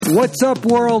What's up,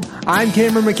 world? I'm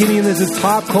Cameron McKinney, and this is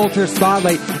Pop Culture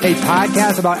Spotlight, a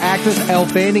podcast about actress Elle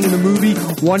Fanning in the movie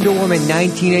Wonder Woman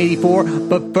 1984.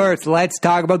 But first, let's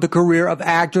talk about the career of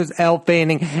actress Elle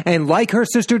Fanning. And like her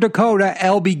sister Dakota,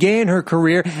 Elle began her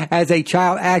career as a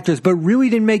child actress, but really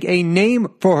didn't make a name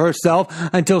for herself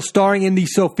until starring in the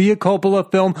Sofia Coppola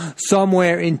film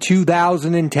Somewhere in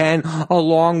 2010,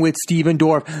 along with Stephen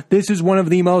Dorff. This is one of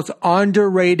the most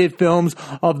underrated films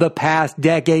of the past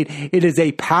decade. It is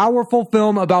a powerful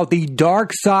film about the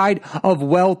dark side of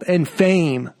wealth and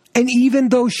fame. And even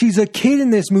though she's a kid in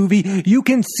this movie, you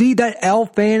can see that Elle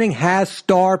Fanning has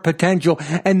star potential.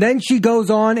 And then she goes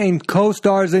on and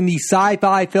co-stars in the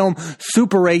sci-fi film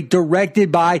Super 8, directed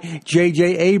by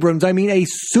J.J. Abrams. I mean, a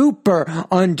super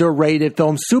underrated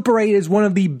film. Super 8 is one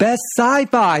of the best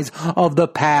sci-fis of the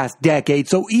past decade.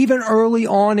 So even early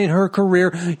on in her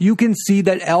career, you can see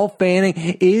that Elle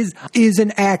Fanning is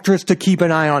an actress to keep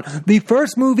an eye on. The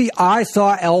first movie I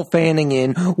saw Elle Fanning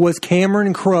in was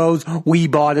Cameron Crowe's We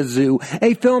Bought a Zoo,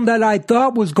 a film that I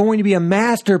thought was going to be a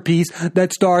masterpiece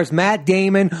that stars Matt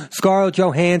Damon, Scarlett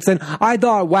Johansson. I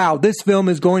thought, wow, this film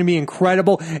is going to be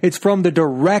incredible. It's from the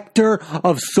director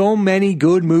of so many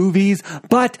good movies,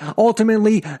 but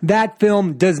ultimately that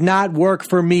film does not work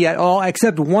for me at all,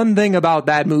 except one thing about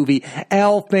that movie: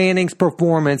 Elle Fanning's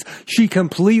performance. She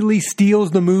completely steals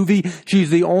the movie.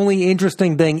 She's the only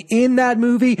interesting thing in that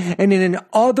movie, and in an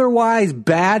otherwise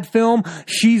bad film,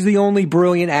 she's the only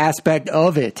brilliant aspect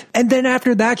of it. And then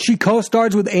after that, she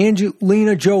co-stars with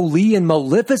Angelina Jolie in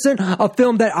Maleficent, a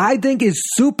film that I think is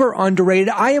super underrated.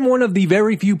 I am one of the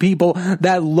very few people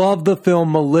that love the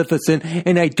film Maleficent,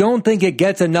 and I don't think it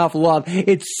gets enough love.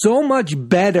 It's so much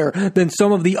better than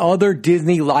some of the other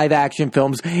Disney live-action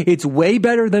films. It's way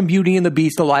better than Beauty and the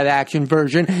Beast, the live-action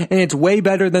version, and it's way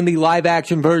better than the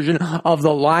live-action version of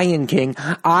The Lion King.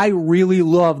 I really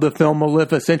love the film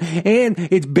Maleficent, and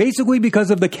it's basically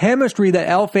because of the chemistry that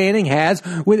Elle Fanning has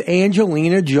with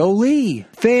Angelina Jolie.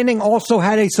 Fanning also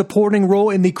had a supporting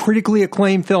role in the critically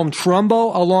acclaimed film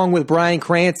Trumbo, along with Bryan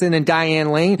Cranston and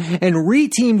Diane Lane, and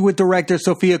re-teamed with director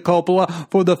Sofia Coppola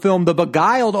for the film The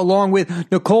Beguiled, along with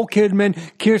Nicole Kidman,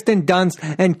 Kirsten Dunst,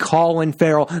 and Colin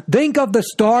Farrell. Think of the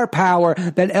star power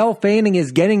that Elle Fanning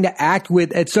is getting to act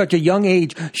with at such a young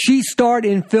age. She starred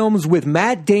in films with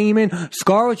Matt Damon,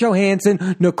 Scarlett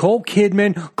Johansson, Nicole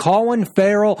Kidman, Colin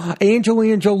Farrell,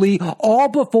 Angelina Jolie, all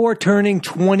before turning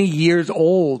 20 years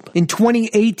old. In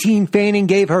 2018, Fanning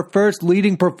gave her first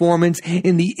leading performance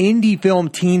in the indie film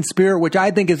Teen Spirit, which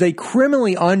I think is a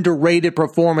criminally underrated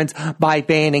performance by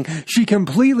Fanning. She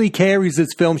completely carries this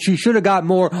film. She should have got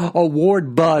more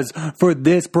award buzz for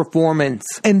this performance.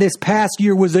 And this past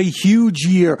year was a huge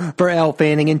year for Elle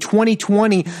Fanning. In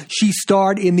 2020, she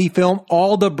starred in the film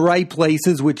All the Bright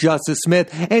Places with Justice Smith,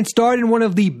 and starred in one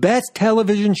of the best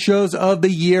television shows of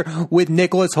the year with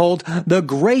Nicholas Hoult, The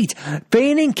Great.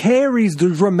 Fanning carries the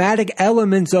dramatic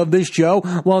elements of this show,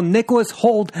 while Nicholas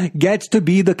Hoult gets to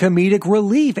be the comedic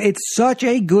relief. It's such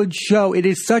a good show. It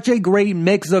is such a great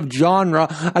mix of genre.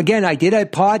 Again, I did a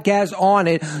podcast on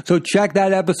it, so check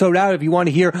that episode out if you want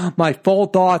to hear my full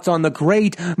thoughts on The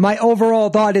Great. My overall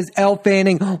thought is Elle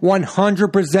Fanning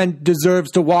 100%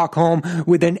 deserves to walk home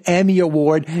with an Emmy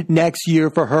Award next year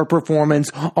for her performance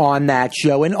on that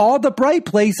show. And All the Bright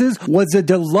Places was a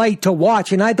delight to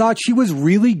watch, and I thought she was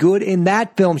really good in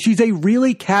that film. She's a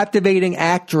really captivating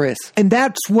actress, and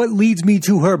that's what leads me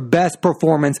to her best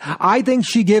performance. I think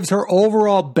she gives her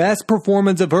overall best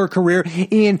performance of her career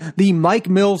in the Mike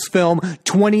Mills film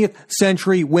 20th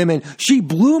Century Women. She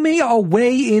blew me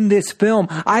away in this film.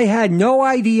 I had no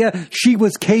idea she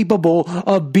was capable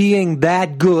of being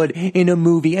that good in a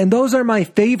movie, and those are my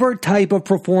favorite type of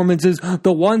performances,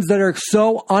 the ones that are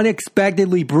so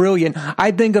unexpectedly brilliant.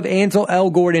 I think of Ansel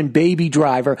Elgort in Baby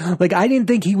Driver. Like, I didn't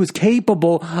think he was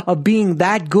capable of being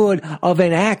that good of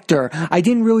an actor. I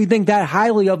didn't really think that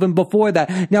highly of him before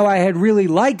that. Now, I had really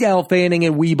liked Elle Fanning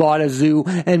in We Bought a Zoo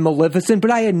and Maleficent,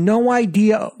 but I had no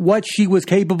idea what she was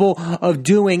capable of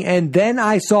doing. And then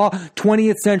I saw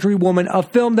 20th Century Woman, a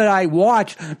film that I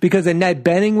watched because Annette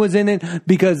Bening was in it,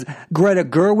 because Greta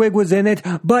Gerwig was in it,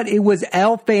 but it was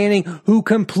Elle Fanning who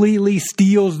completely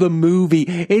steals the movie.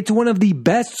 It's one of the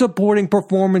best supporting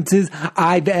performances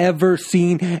I've ever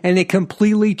seen, and it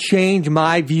completely changed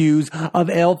my views of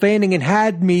Elle Fanning and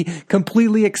had me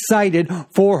completely excited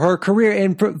for her career.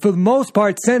 And for the most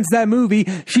part, since that movie,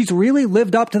 she's really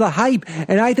lived up to the hype,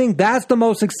 and I think that's the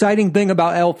most exciting thing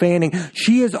about Elle Fanning.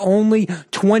 She is only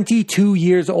 22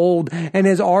 years old and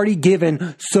has already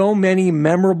given so many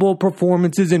memorable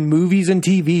performances in movies and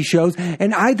TV shows,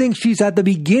 and I think she's at the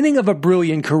beginning of a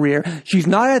brilliant career. She's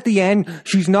not at the end.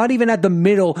 She's not even at the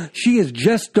middle. She is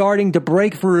just starting to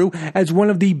break through as one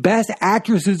of the best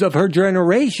actresses of her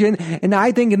generation, and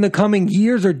I think in the coming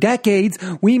years or decades,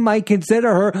 we might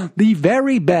consider her the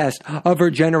very best of her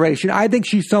generation. I think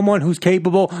she's someone who's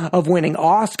capable of winning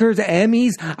Oscars,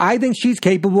 Emmys. I think she's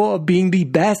capable of being the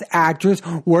best actress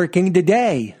working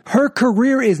today. Her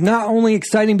career is not only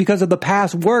exciting because of the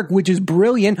past work, which is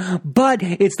brilliant, but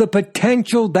it's the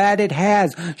potential that it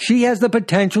has. She has the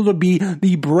potential to be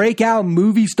the breakout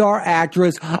movie star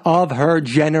actress of her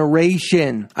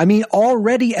generation. I mean,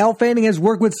 already Elle Fanning has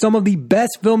worked with some of the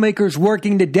best filmmakers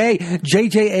working today.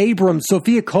 J.J. Abrams,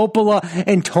 Sofia Coppola,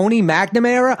 and Tony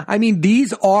McNamara. I mean,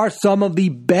 these are some of the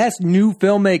best new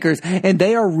filmmakers, and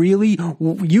they are really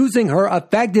using her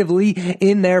effectively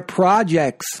in their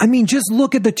projects. I mean, just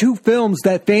look at the two films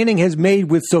that Fanning has made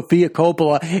with Sofia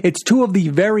Coppola. It's two of the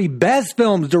very best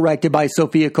films directed by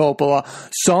Sofia Coppola.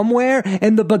 Somewhere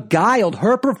and The Beguiled.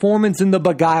 Her performance in The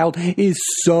Beguiled is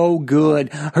so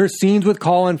good. Her scenes with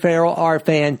Colin Farrell are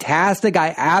fantastic.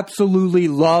 I absolutely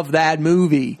love that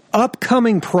movie.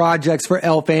 Upcoming projects for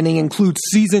Elle Fanning include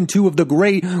season 2 of The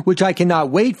Great, which I cannot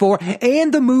wait for,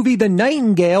 and the movie The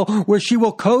Nightingale, where she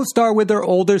will co-star with her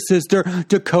older sister,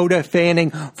 Dakota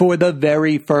Fanning, for the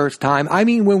very first time. I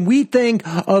mean, when we think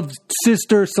of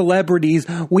sister celebrities,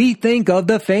 we think of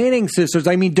the Fanning sisters.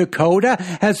 I mean, Dakota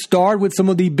has starred with some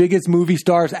of the biggest movie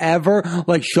stars ever,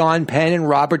 like Sean Penn and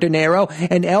Robert De Niro,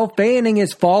 and Elle Fanning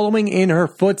is following in her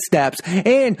footsteps.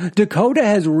 And Dakota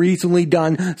has recently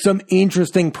done some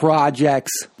interesting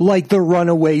projects, like The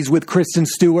Runaways with Kristen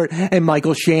Stewart and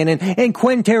Michael Shannon, and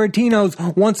Quentin Tarantino's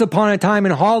Once Upon a Time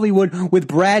in Hollywood with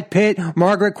Brad Pitt,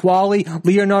 Margaret Qualley,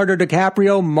 Leonardo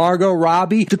DiCaprio, Margot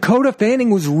Robbie. Dakota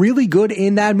Fanning was really good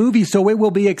in that movie, so it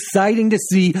will be exciting to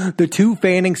see the two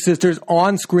Fanning sisters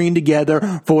on screen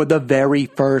together for the very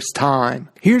first time.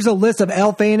 Here's a list of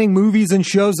Elle Fanning movies and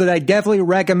shows that I definitely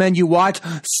recommend you watch: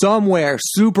 Somewhere,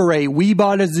 Super 8, We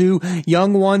Bought a Zoo,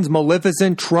 Young Ones,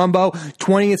 Maleficent, Trumbo,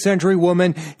 20th Century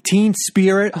Woman, Teen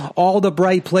Spirit, All the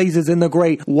Bright Places, and The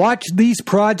Great. Watch these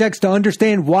projects to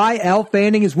understand why Elle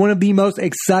Fanning is one of the most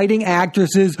exciting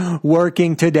actresses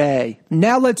working today.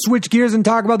 Now let's switch gears and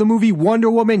talk about the movie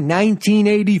Wonder Woman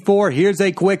 1984. Here's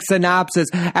a quick synopsis.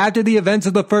 After the events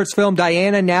of the first film,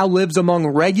 Diana now lives among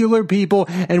regular people,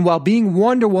 and while being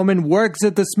Wonder Woman, works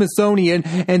at the Smithsonian,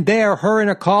 and there her and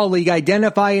a colleague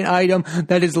identify an item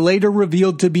that is later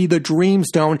revealed to be the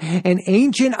Dreamstone, an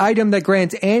ancient item that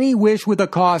grants any wish with a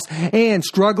cost, and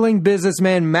struggling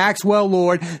businessman Maxwell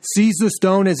Lord sees the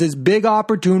stone as his big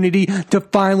opportunity to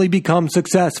finally become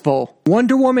successful.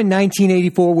 Wonder Woman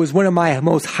 1984 was one of my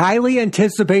most highly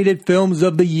anticipated films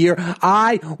of the year.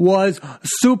 I was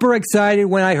super excited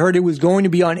when I heard it was going to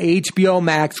be on HBO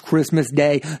Max Christmas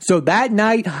Day. So that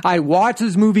night, I watched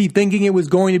this movie thinking it was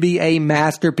going to be a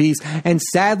masterpiece, and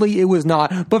sadly it was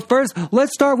not. But first,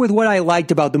 let's start with what I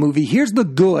liked about the movie. Here's the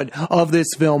good of this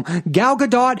film. Gal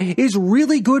Gadot is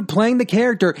really good playing the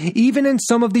character, even in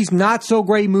some of these not so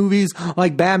great movies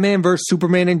like Batman vs.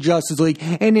 Superman and Justice League.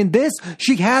 And in this,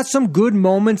 she has some good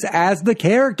moments as the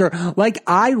character. Like,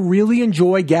 I really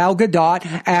enjoy Gal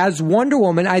Gadot as Wonder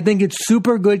Woman. I think it's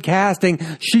super good casting.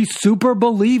 She's super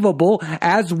believable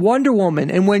as Wonder Woman,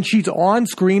 and when she's on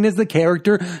screen as the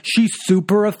character, she's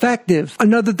super effective.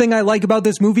 Another thing I like about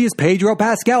this movie is Pedro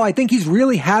Pascal. I think he's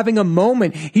really having a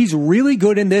moment. He's really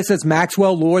good in this as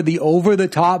Maxwell Lord, the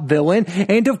over-the-top villain,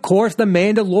 and of course the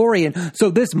Mandalorian. So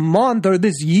this month, or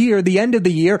this year, the end of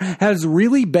the year, has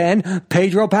really been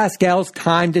Pedro Pascal's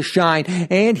time to shine,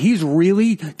 and he's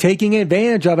really taking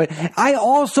advantage of it. I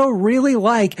also really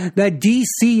like that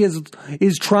DC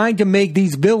is trying to make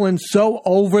these villains so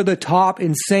over-the-top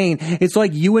insane. It's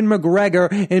like Ewan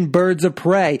McGregor in Birds of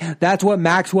Prey. That's what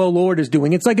Maxwell Lord is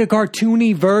doing. It's like a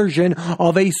cartoony version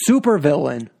of a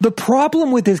supervillain. The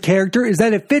problem with his character is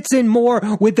that it fits in more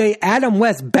with a Adam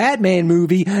West Batman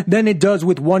movie than it does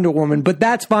with Wonder Woman, but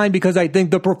that's fine because I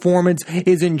think the performance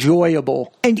is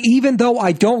enjoyable. And even though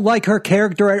I don't like her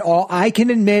character at all, I can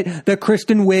admit that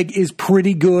Kristen Wiig is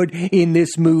pretty good in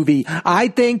this movie. I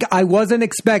think I wasn't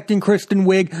expecting Kristen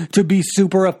Wiig to be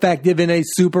super effective in a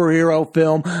superhero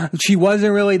film. She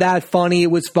wasn't really that funny.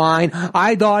 It was fine.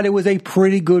 I thought it was a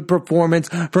pretty good performance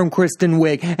from Kristen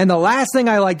Wiig. And the last thing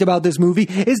I liked about this movie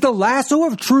is the lasso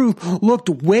of truth looked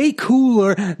way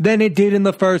cooler than it did in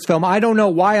the first film. I don't know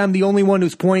why I'm the only one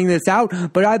who's pointing this out,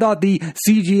 but I thought the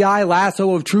CGI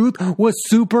lasso of truth was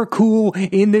super cool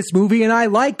in this movie, and I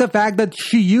like the fact that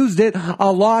she used it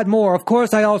a lot lot more. Of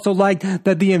course, I also like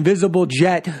that the Invisible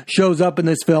Jet shows up in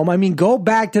this film. I mean, go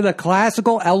back to the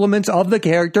classical elements of the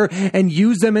character and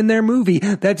use them in their movie.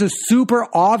 That's a super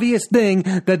obvious thing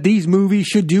that these movies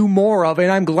should do more of,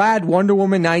 and I'm glad Wonder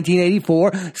Woman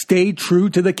 1984 stayed true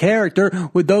to the character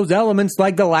with those elements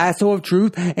like the lasso of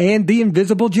truth and the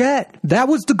invisible jet. That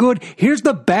was the good. Here's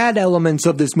the bad elements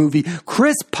of this movie.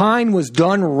 Chris Pine was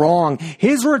done wrong.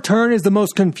 His return is the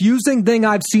most confusing thing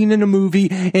I've seen in a movie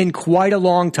in quite a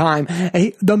long time.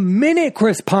 The minute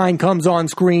Chris Pine comes on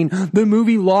screen, the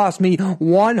movie lost me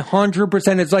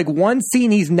 100%. It's like one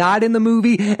scene he's not in the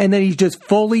movie, and then he's just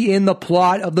fully in the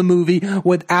plot of the movie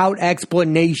without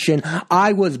explanation.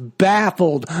 I was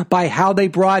baffled by how they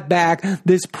brought back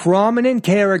this prominent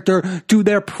character to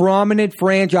their prominent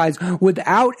franchise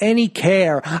without any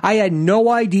care. I had no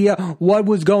idea what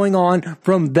was going on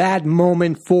from that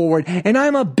moment forward. And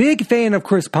I'm a big fan of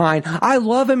Chris Pine. I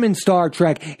love him in Star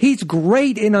Trek. He's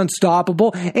great in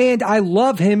Unstoppable, and I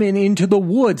love him in Into the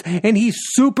Woods, and he's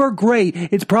super great.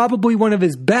 It's probably one of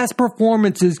his best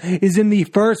performances is in the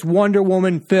first Wonder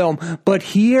Woman film. But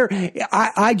here,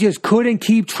 I just couldn't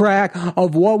keep track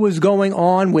of what was going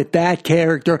on with that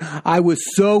character. I was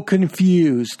so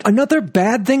confused. Another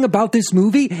bad thing about this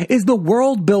movie is the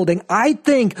world building. I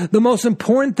think the most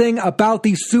important thing about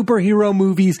these superhero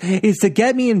movies is to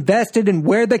get me invested in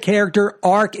where the character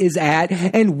arc is at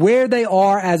and where they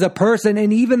are as a person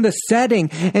and even the setting.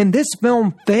 And this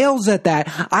film fails at that.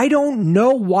 I don't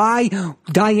know why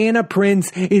Diana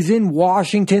Prince is in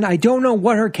Washington. I don't know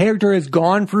what her character has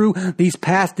gone through these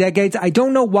past decades. I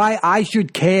don't know why I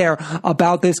should care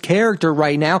about this character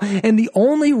right now. And the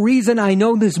only reason I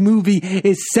know this movie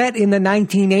is set in the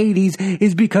 1980s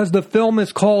is because the film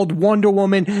is called Wonder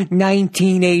Woman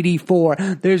 1984.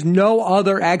 There's no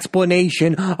other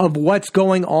explanation of what's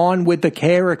going on with the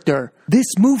character. This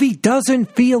movie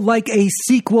doesn't feel like a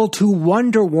sequel to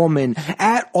Wonder Woman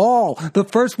at all. The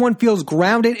first one feels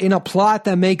grounded in a plot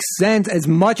that makes sense as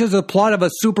much as a plot of a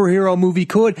superhero movie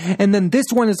could, and then this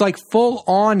one is like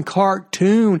full-on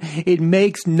cartoon. It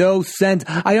makes no sense.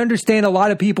 I understand a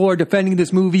lot of people are defending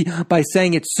this movie by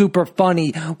saying it's super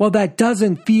funny. Well, that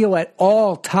doesn't feel at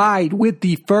all tied with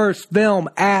the first film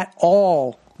at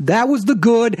all. That was the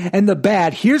good and the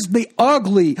bad. Here's the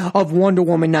ugly of Wonder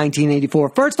Woman 1984.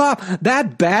 First off,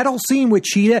 that battle scene with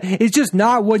Cheetah is just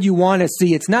not what you want to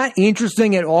see. It's not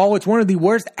interesting at all. It's one of the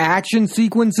worst action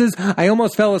sequences. I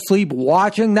almost fell asleep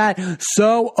watching that.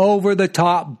 So over the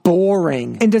top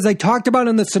boring. And as I talked about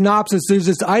in the synopsis, there's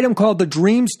this item called the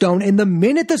Dream Stone, and the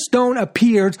minute the stone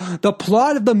appears, the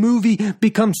plot of the movie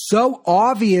becomes so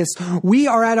obvious. We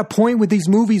are at a point with these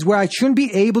movies where I shouldn't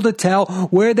be able to tell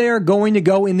where they are going to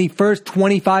go in the first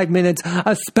 25 minutes,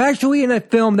 especially in a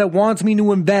film that wants me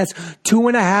to invest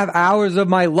 2.5 hours of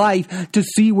my life to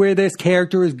see where this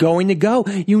character is going to go.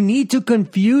 You need to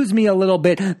confuse me a little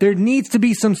bit. There needs to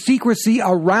be some secrecy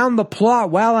around the plot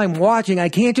while I'm watching. I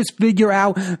can't just figure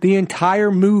out the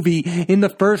entire movie in the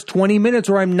first 20 minutes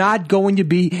or I'm not going to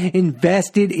be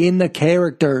invested in the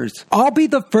characters. I'll be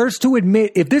the first to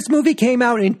admit, if this movie came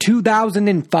out in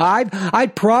 2005,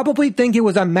 I'd probably think it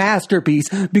was a masterpiece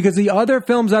because the other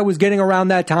films I was getting around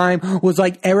that time was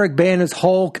like Eric Bana's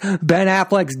Hulk, Ben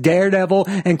Affleck's Daredevil,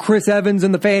 and Chris Evans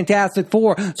in the Fantastic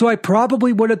Four. So I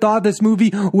probably would have thought this movie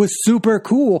was super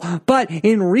cool. But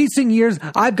in recent years,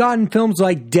 I've gotten films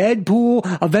like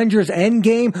Deadpool, Avengers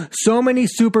Endgame, so many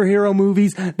superhero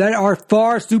movies that are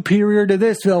far superior to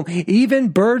this film. Even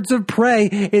Birds of Prey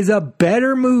is a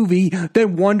better movie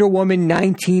than Wonder Woman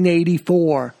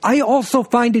 1984. I also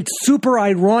find it super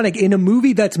ironic in a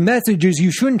movie that's messages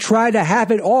you shouldn't try to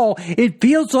have it all. It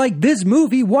feels like this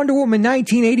movie, Wonder Woman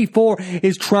 1984,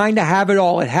 is trying to have it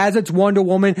all. It has its Wonder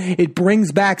Woman, it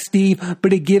brings back Steve,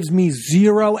 but it gives me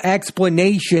zero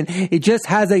explanation. It just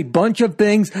has a bunch of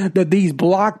things that these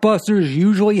blockbusters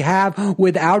usually have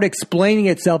without explaining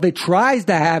itself. It tries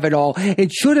to have it all.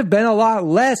 It should have been a lot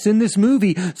less in this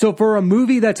movie. So for a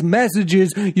movie that's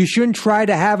messages, you shouldn't try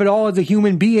to have it all as a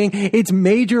human being. Its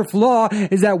major flaw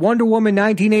is that Wonder Woman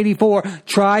 1984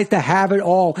 tries to have it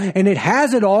all, and it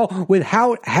has it all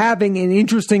without having an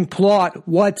interesting plot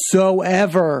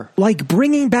whatsoever. Like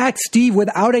bringing back Steve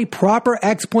without a proper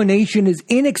explanation is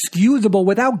inexcusable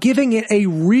without giving it a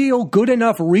real good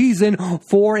enough reason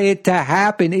for it to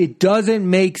happen. It doesn't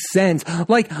make sense.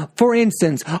 Like, for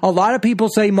instance, a lot of people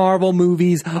say Marvel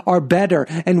movies are better,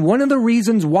 and one of the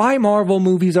reasons why Marvel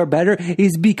movies are better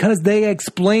is because they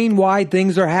explain why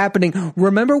things are happening.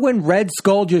 Remember when Red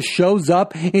Skull just shows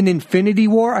up in Infinity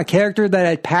War, a character that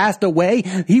had passed away way.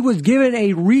 He was given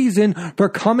a reason for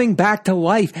coming back to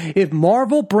life. If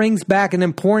Marvel brings back an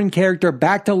important character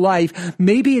back to life,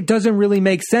 maybe it doesn't really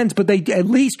make sense, but they at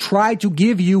least try to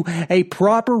give you a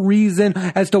proper reason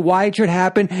as to why it should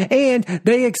happen, and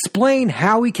they explain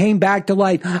how he came back to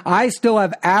life. I still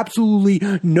have absolutely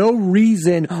no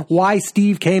reason why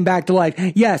Steve came back to life.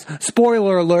 Yes,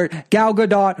 spoiler alert, Gal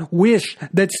Gadot wished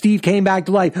that Steve came back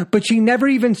to life, but she never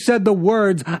even said the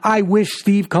words, "I wish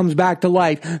Steve comes back to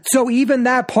life." So even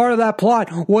that part of that plot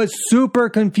was super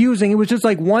confusing. It was just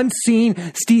like one scene,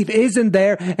 Steve isn't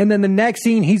there, and then the next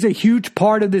scene, he's a huge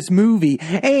part of this movie.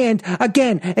 And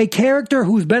again, a character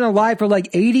who's been alive for like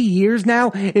 80 years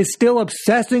now is still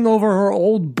obsessing over her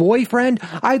old boyfriend.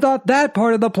 I thought that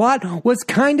part of the plot was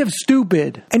kind of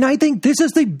stupid. And I think this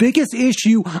is the biggest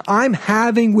issue I'm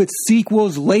having with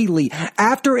sequels lately.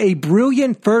 After a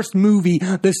brilliant first movie,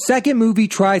 the second movie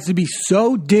tries to be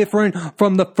so different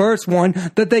from the first one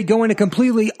that they go in a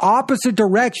completely opposite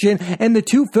direction, and the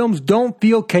two films don't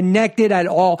feel connected at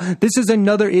all. This is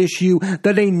another issue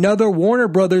that another Warner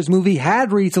Brothers movie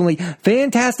had recently.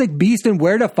 Fantastic Beasts and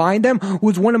Where to Find Them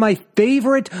was one of my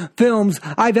favorite films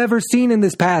I've ever seen in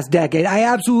this past decade. I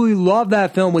absolutely love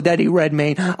that film with Eddie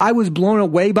Redmayne. I was blown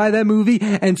away by that movie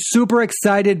and super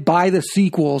excited by the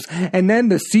sequels. And then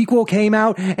the sequel came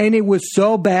out and it was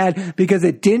so bad because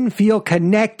it didn't feel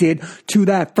connected to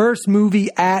that first movie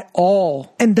at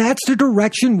all. And that's the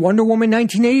direction Wonder Woman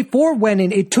 1984 went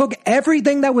in. It took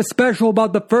everything that was special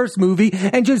about the first movie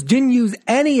and just didn't use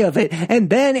any of it. And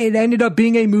then it ended up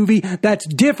being a movie that's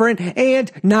different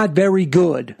and not very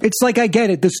good. It's like, I get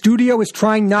it. The studio is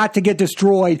trying not to get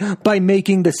destroyed by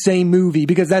making the same movie,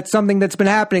 because that's something that's been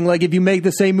happening. Like, if you make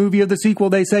the same movie of the sequel,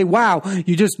 they say, wow,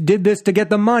 you just did this to get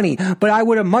the money. But I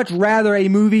would have much rather a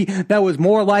movie that was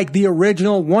more like the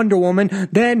original Wonder Woman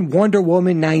than Wonder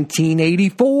Woman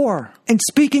 1984. And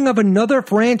speaking of another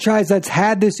franchise that's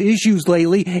had this issues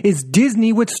lately is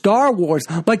Disney with Star Wars.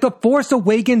 Like, The Force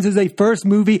Awakens is a first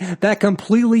movie that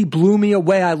completely blew me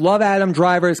away. I love Adam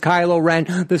Driver as Kylo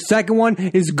Ren. The second one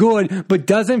is good, but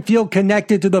doesn't feel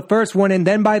connected to the first one. And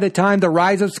then by the time The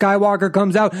Rise of Skywalker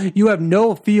comes out, you have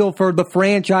no feel for the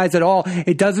franchise at all.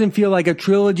 It doesn't feel like a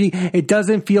trilogy. It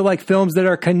doesn't feel like films that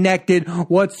are connected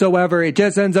whatsoever. It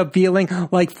just ends up feeling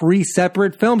like three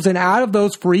separate films. And out of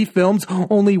those three films,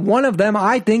 only one of them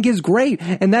I think is great,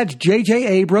 and that's J.J.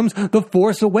 Abrams' The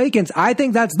Force Awakens. I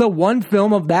think that's the one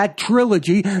film of that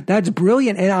trilogy that's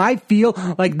brilliant, and I feel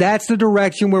like that's the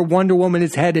direction where Wonder Woman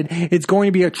is headed. It's going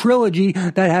to be a trilogy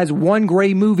that has one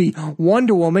great movie,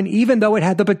 Wonder Woman, even though it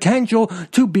had the potential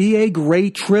to be a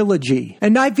great trilogy.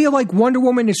 And I feel like Wonder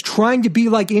Woman is trying to be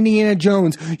like Indiana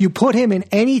Jones. You put him in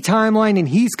any timeline and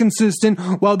he's consistent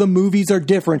while the movies are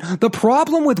different. The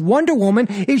problem with Wonder Woman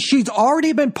is she's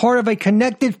already been part of a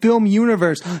connected film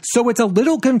universe, so it's a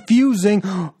little confusing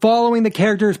following the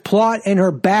character's plot and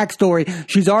her backstory.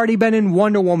 She's already been in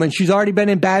Wonder Woman. She's already been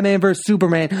in Batman vs.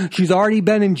 Superman. She's already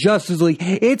been in Justice League.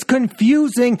 It's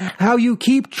confusing how you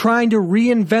keep trying to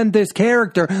reinvent this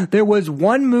character. There was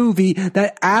one movie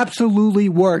that absolutely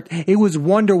worked. It was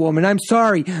Wonder Woman. I'm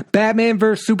sorry. Batman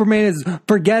vs. Superman is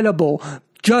forgettable.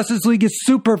 Justice League is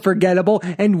super forgettable,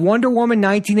 and Wonder Woman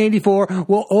 1984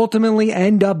 will ultimately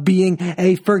end up being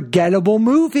a forgettable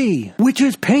movie. Which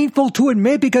is painful to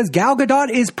admit, because Gal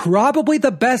Gadot is probably the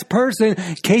best person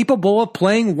capable of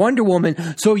playing Wonder Woman.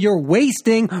 So you're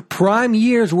wasting prime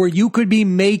years where you could be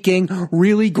making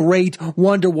really great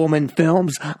Wonder Woman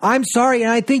films. I'm sorry,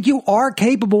 and I think you are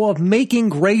capable of making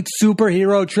great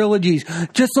superhero trilogies.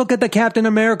 Just look at the Captain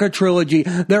America trilogy.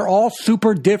 They're all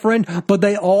super different, but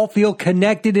they all feel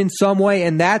connected in some way,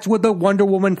 and that's what the Wonder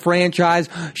Woman franchise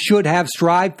should have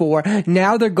strived for.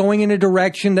 Now they're going in a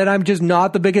direction that I'm just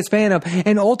not the biggest fan of,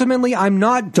 and ultimately I'm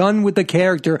not done with the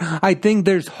character. I think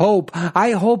there's hope.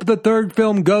 I hope the third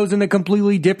film goes in a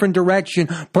completely different direction.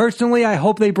 Personally, I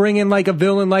hope they bring in like a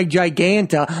villain like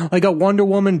Giganta, like a Wonder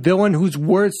Woman villain who's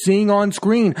worth seeing on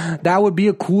screen. That would be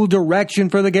a cool direction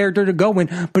for the character to go in,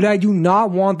 but I do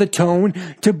not want the tone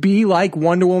to be like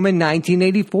Wonder Woman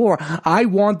 1984. I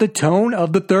want the tone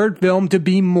of the third film to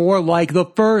be more like the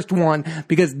first one,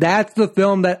 because that's the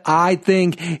film that I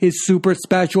think is super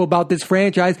special about this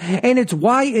franchise, and it's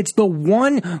why it's the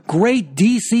one great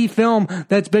DC film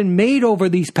that's been made over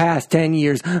these past 10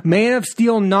 years. Man of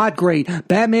Steel, not great.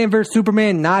 Batman vs.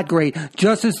 Superman, not great.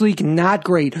 Justice League, not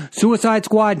great. Suicide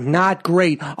Squad, not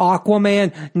great.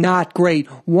 Aquaman, not great.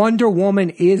 Wonder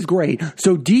Woman is great.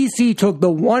 So DC took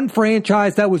the one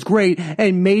franchise that was great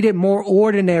and made it more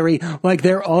ordinary like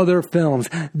their other films.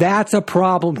 films. That's a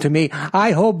problem to me.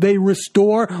 I hope they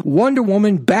restore Wonder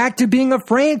Woman back to being a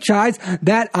franchise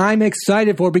that I'm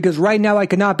excited for, because right now I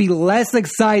cannot be less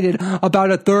excited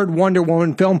about a third Wonder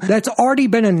Woman film that's already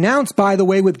been announced, by the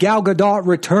way, with Gal Gadot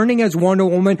returning as Wonder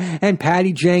Woman and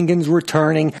Patty Jenkins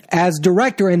returning as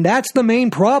director. And that's the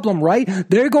main problem, right?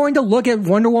 They're going to look at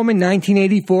Wonder Woman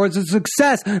 1984 as a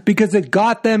success because it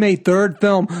got them a third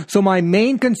film. So my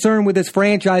main concern with this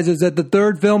franchise is that the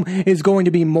third film is going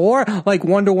to be more like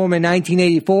Wonder Woman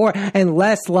 1984 and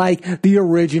less like the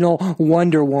original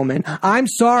Wonder Woman. I'm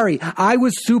sorry, I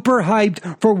was super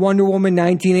hyped for Wonder Woman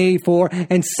 1984,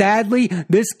 and sadly,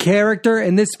 this character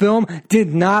in this film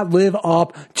did not live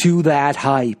up to that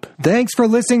hype. Thanks for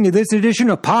listening to this edition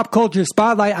of Pop Culture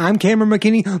Spotlight. I'm Cameron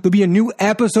McKinney. There'll be a new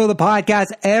episode of the podcast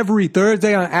every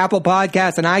Thursday on Apple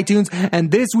Podcasts and iTunes,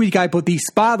 and this week I put the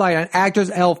spotlight on actress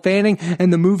Elle Fanning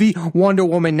and the movie Wonder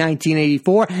Woman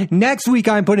 1984. Next week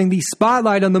I'm putting the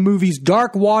spotlight on the movies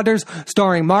Dark Waters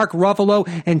starring Mark Ruffalo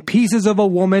and Pieces of a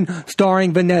Woman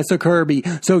starring Vanessa Kirby.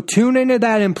 So tune into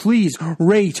that and please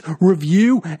rate,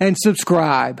 review, and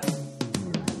subscribe.